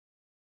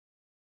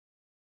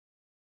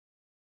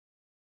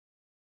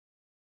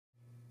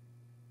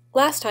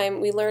Last time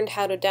we learned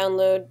how to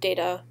download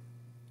data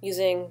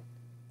using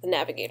the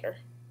Navigator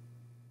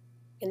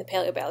in the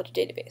paleobiology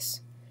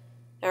database.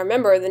 Now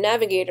remember, the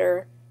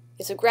Navigator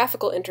is a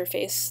graphical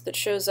interface that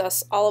shows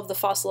us all of the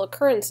fossil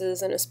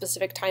occurrences in a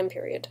specific time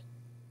period.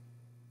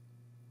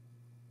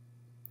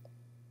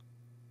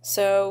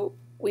 So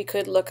we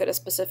could look at a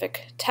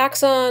specific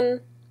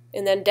taxon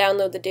and then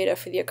download the data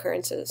for the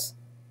occurrences.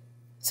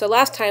 So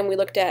last time we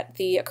looked at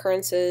the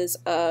occurrences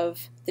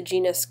of the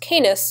genus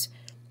Canis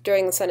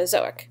during the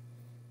Cenozoic.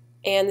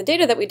 And the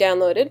data that we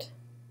downloaded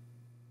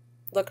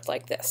looked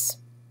like this.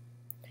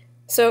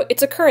 So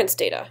it's occurrence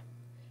data.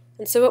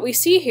 And so what we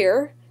see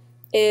here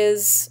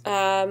is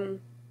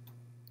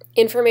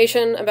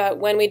information about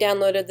when we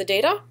downloaded the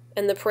data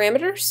and the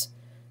parameters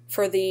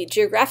for the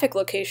geographic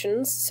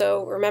locations.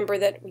 So remember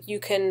that you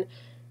can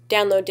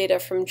download data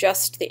from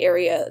just the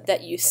area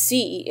that you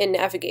see in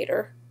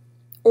Navigator,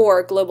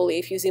 or globally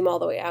if you zoom all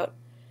the way out.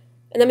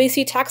 And then we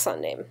see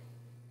taxon name,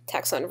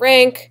 taxon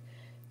rank,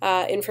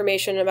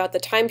 information about the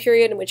time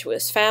period in which it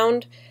was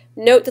found.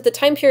 Note that the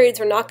time periods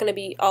are not going to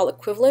be all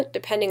equivalent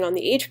depending on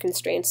the age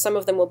constraints. Some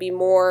of them will be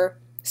more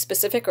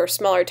specific or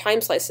smaller time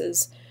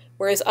slices,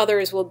 whereas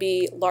others will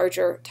be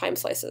larger time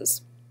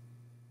slices.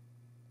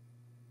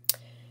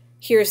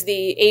 Here's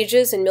the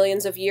ages in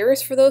millions of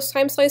years for those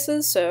time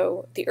slices.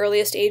 So the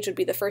earliest age would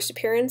be the first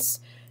appearance,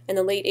 and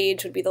the late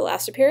age would be the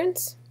last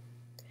appearance.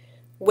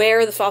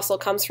 Where the fossil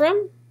comes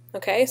from.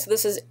 Okay, so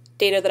this is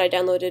data that I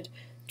downloaded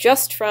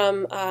just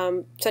from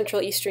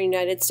Central Eastern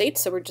United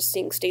States, so we're just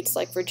seeing states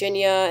like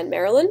Virginia and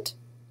Maryland.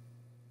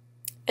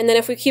 And then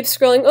if we keep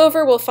scrolling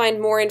over, we'll find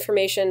more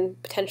information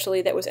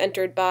potentially that was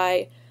entered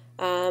by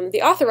the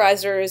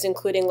authorizers,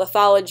 including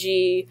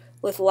lithology,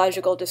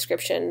 lithological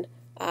description,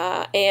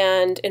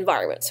 and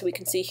environment. So we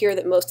can see here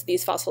that most of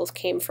these fossils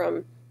came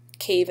from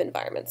cave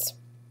environments.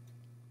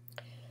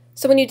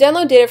 So when you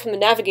download data from the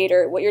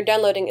Navigator, what you're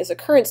downloading is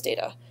occurrence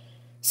data.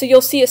 So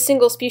you'll see a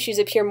single species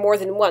appear more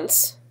than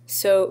once.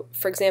 So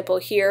for example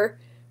here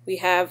we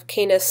have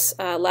Canis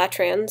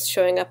latrans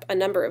showing up a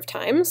number of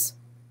times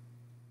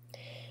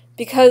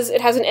because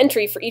it has an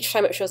entry for each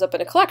time it shows up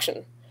in a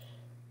collection.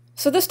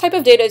 So this type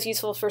of data is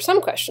useful for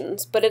some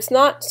questions, but it's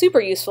not super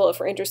useful if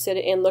we're interested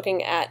in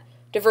looking at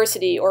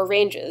diversity or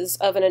ranges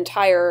of an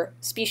entire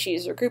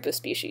species or group of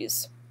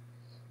species.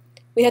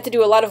 We had to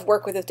do a lot of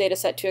work with this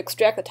dataset to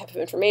extract that type of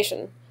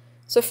information.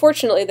 So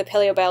fortunately, the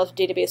paleobiology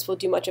database will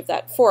do much of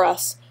that for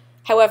us,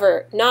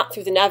 however, not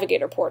through the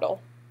Navigator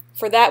portal.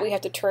 For that, we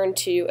have to turn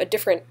to a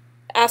different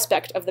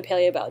aspect of the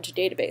paleobiology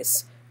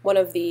database, one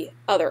of the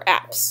other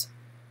apps.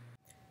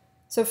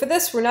 So for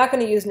this, we're not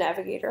going to use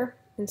Navigator.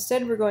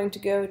 Instead, we're going to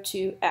go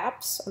to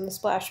Apps on the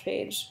splash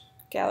page,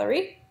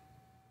 Gallery,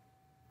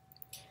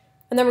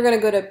 and then we're going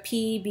to go to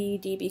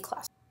PBDB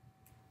Classic.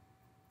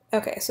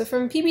 Okay, so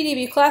from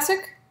PBDB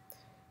Classic,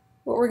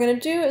 what we're going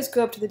to do is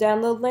go up to the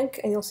download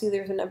link, and you'll see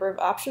there's a number of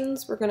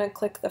options. We're going to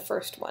click the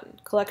first one,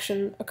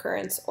 collection,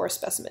 occurrence, or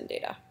specimen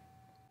data.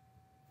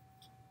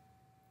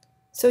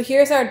 So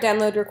here's our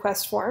download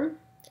request form.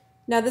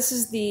 Now this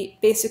is the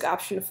basic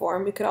option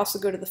form. We could also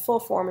go to the full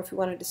form if we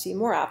wanted to see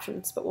more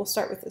options, but we'll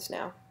start with this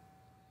now.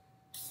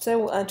 So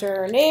we'll enter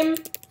our name.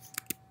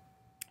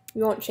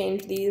 We won't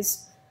change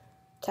these.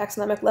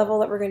 Taxonomic level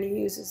that we're going to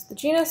use is the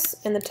genus,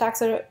 and the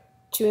taxa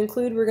to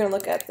include, we're going to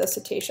look at the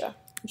cetacea,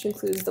 which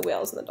includes the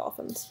whales and the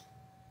dolphins.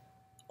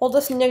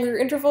 Oldest and younger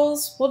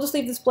intervals, we'll just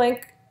leave this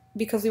blank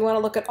because we want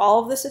to look at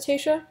all of the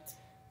cetacea.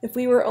 If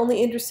we were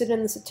only interested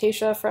in the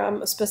cetacea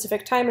from a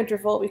specific time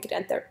interval, we could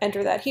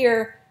enter that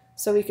here.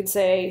 So we could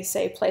say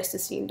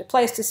Pleistocene to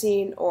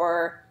Pleistocene,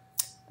 or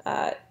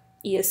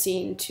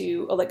Eocene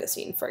to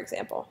Oligocene, for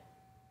example.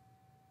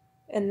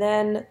 And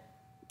then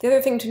the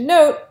other thing to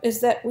note is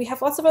that we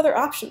have lots of other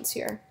options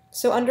here.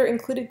 So under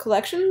included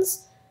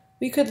collections,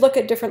 we could look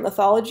at different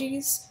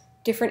lithologies,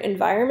 different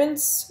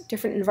environments,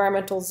 different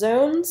environmental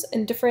zones,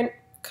 and different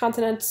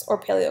continents or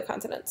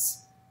paleocontinents.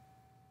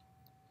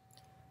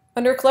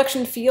 Under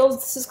collection fields,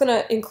 this is going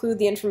to include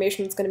the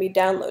information that's going to be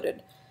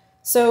downloaded.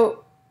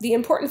 So the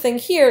important thing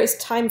here is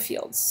time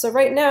fields. So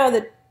right now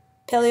the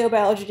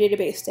paleobiology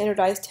database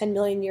standardized 10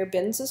 million year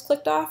bins is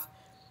clicked off,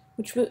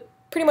 which we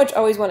pretty much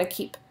always want to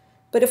keep.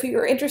 But if we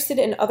were interested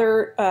in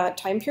other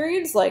time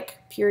periods, like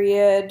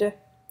period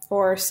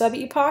or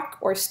sub-epoch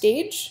or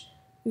stage,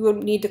 we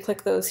would need to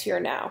click those here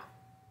now.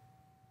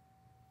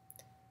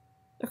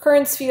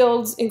 Occurrence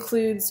fields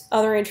includes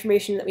other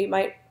information that we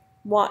might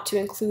want to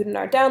include in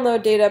our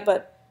download data,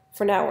 but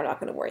for now we're not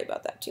going to worry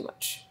about that too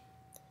much.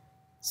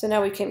 So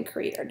now we can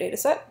create our data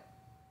set.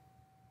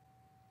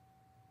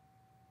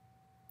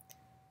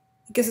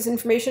 It gives us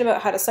information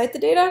about how to cite the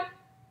data,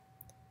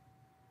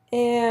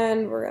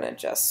 and we're going to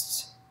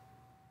just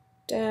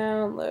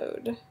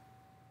download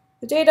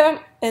the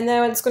data, and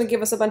then it's going to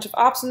give us a bunch of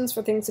options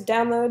for things to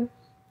download.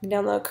 You can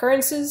download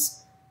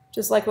occurrences,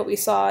 just like what we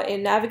saw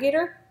in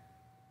Navigator,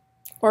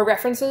 or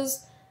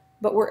references,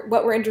 but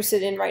what we're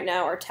interested in right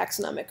now are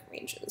taxonomic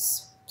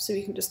ranges. So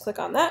we can just click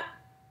on that,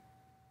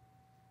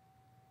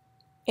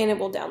 and it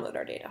will download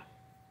our data.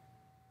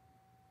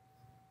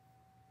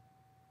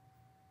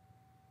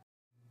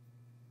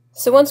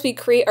 So once we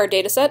create our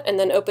dataset and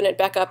then open it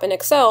back up in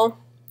Excel,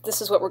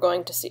 this is what we're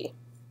going to see.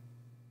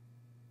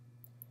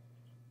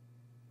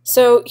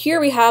 So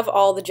here we have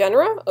all the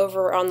genera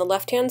over on the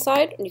left-hand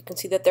side, and you can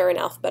see that they're in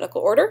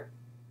alphabetical order.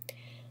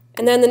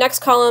 And then the next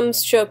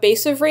columns show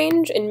base of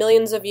range in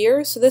millions of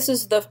years. So this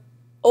is the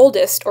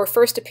oldest or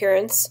first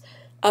appearance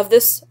of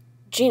this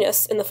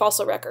genus in the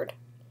fossil record.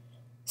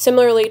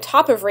 Similarly,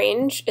 top of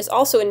range is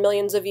also in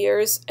millions of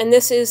years, and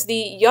this is the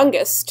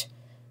youngest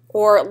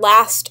or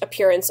last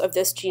appearance of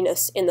this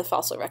genus in the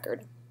fossil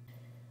record.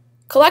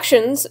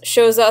 Collections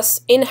shows us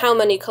in how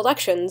many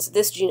collections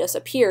this genus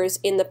appears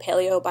in the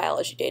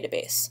paleobiology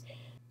database.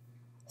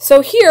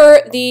 So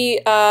here the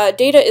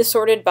data is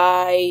sorted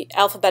by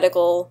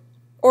alphabetical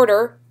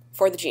order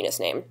for the genus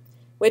name,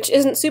 which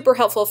isn't super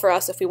helpful for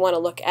us if we want to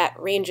look at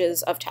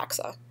ranges of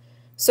taxa.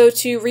 So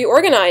to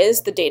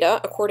reorganize the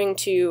data according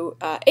to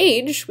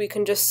age, we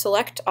can just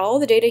select all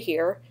the data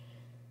here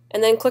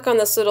and then click on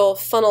this little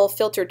funnel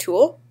filter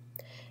tool.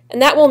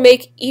 And that will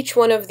make each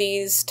one of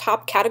these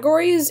top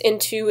categories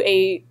into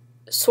a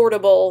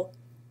sortable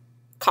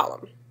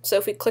column. So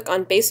if we click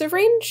on base of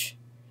range,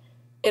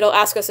 it'll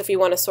ask us if we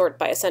want to sort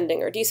by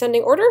ascending or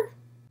descending order.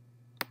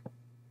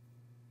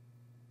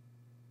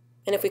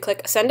 And if we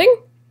click ascending,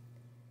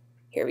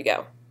 here we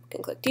go. We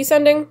can click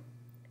descending,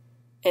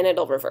 and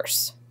it'll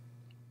reverse.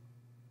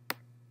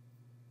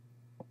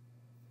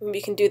 And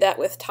we can do that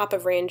with top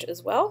of range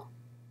as well.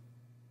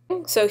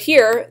 So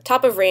here,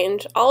 top of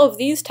range, all of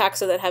these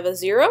taxa that have a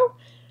 0,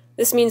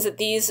 this means that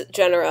these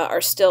genera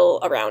are still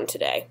around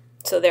today.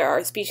 So there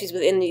are species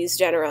within these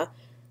genera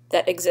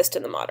that exist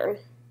in the modern.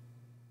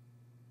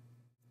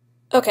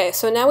 Okay,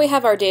 so now we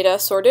have our data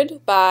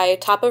sorted by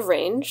top of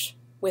range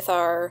with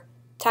our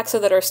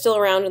taxa that are still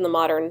around in the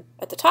modern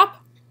at the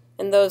top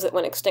and those that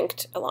went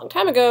extinct a long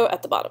time ago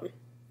at the bottom.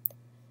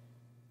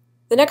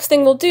 The next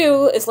thing we'll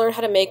do is learn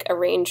how to make a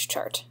range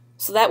chart.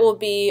 So that will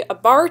be a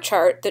bar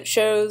chart that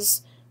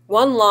shows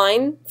one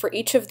line for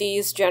each of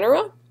these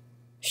genera,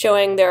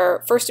 showing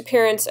their first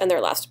appearance and their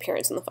last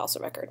appearance in the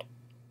fossil record.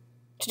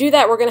 To do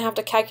that, we're going to have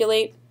to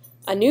calculate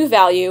a new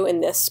value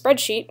in this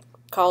spreadsheet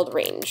called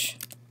range.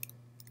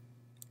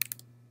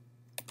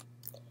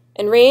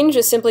 And range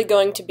is simply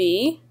going to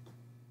be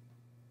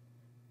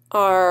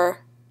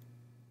our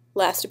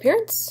last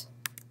appearance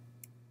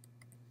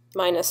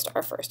minus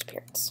our first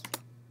appearance.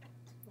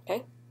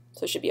 Okay,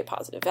 so it should be a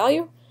positive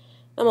value.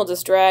 And we'll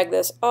just drag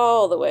this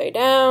all the way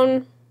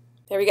down.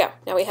 There we go.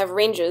 Now we have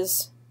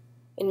ranges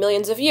in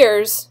millions of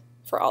years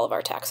for all of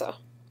our taxa.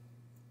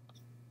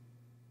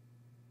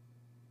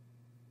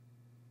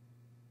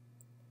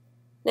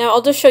 Now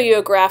I'll just show you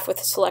a graph with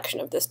a selection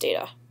of this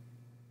data.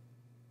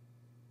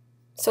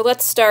 So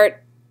let's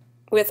start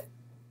with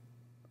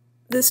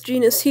this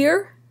genus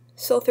here,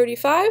 cell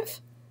 35,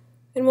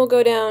 and we'll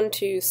go down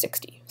to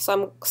 60. So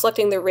I'm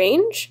selecting the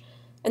range,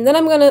 and then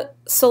I'm going to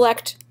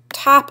select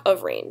top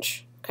of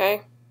range,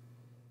 okay?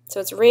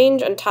 So it's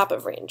range and top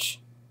of range.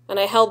 And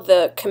I held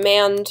the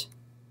Command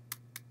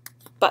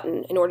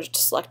button in order to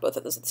select both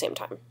of those at the same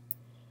time.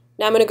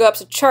 Now I'm going to go up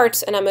to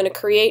Charts, and I'm going to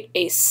create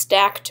a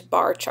stacked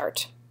bar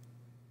chart.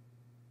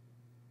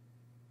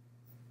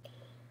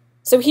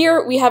 So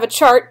here we have a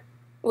chart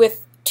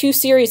with two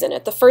series in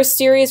it. The first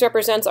series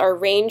represents our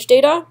range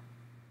data,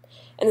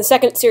 and the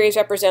second series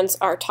represents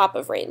our top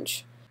of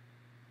range.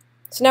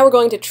 So now we're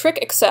going to trick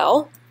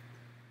Excel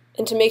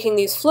into making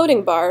these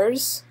floating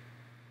bars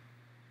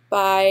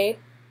by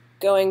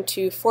going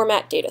to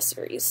Format Data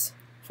Series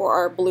for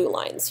our blue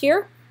lines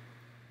here.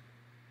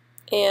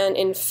 And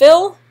in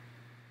Fill,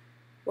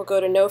 we'll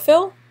go to No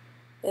Fill,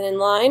 and in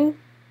Line,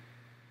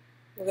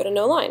 we'll go to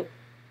No Line.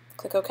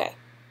 Click OK.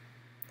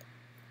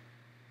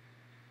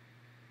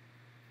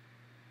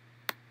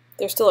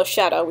 There's still a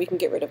shadow, we can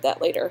get rid of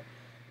that later.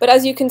 But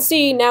as you can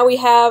see, now we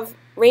have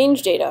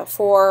range data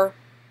for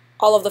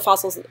all of the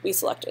fossils that we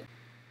selected.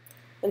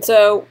 And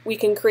so we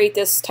can create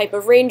this type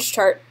of range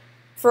chart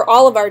for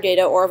all of our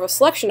data or of a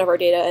selection of our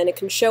data, and it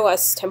can show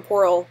us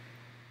temporal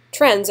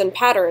trends and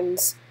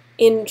patterns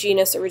in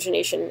genus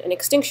origination and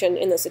extinction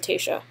in the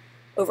cetacea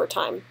over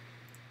time.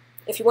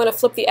 If you want to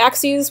flip the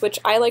axes, which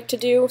I like to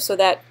do so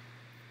that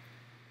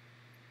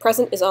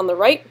present is on the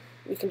right,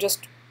 you can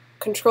just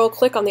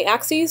Control-click on the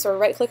axes or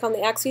right-click on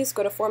the axes,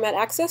 go to Format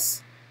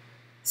Axis,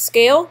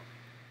 Scale,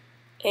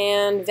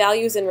 and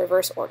Values in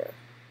Reverse Order.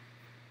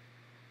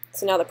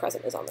 So now the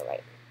present is on the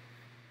right.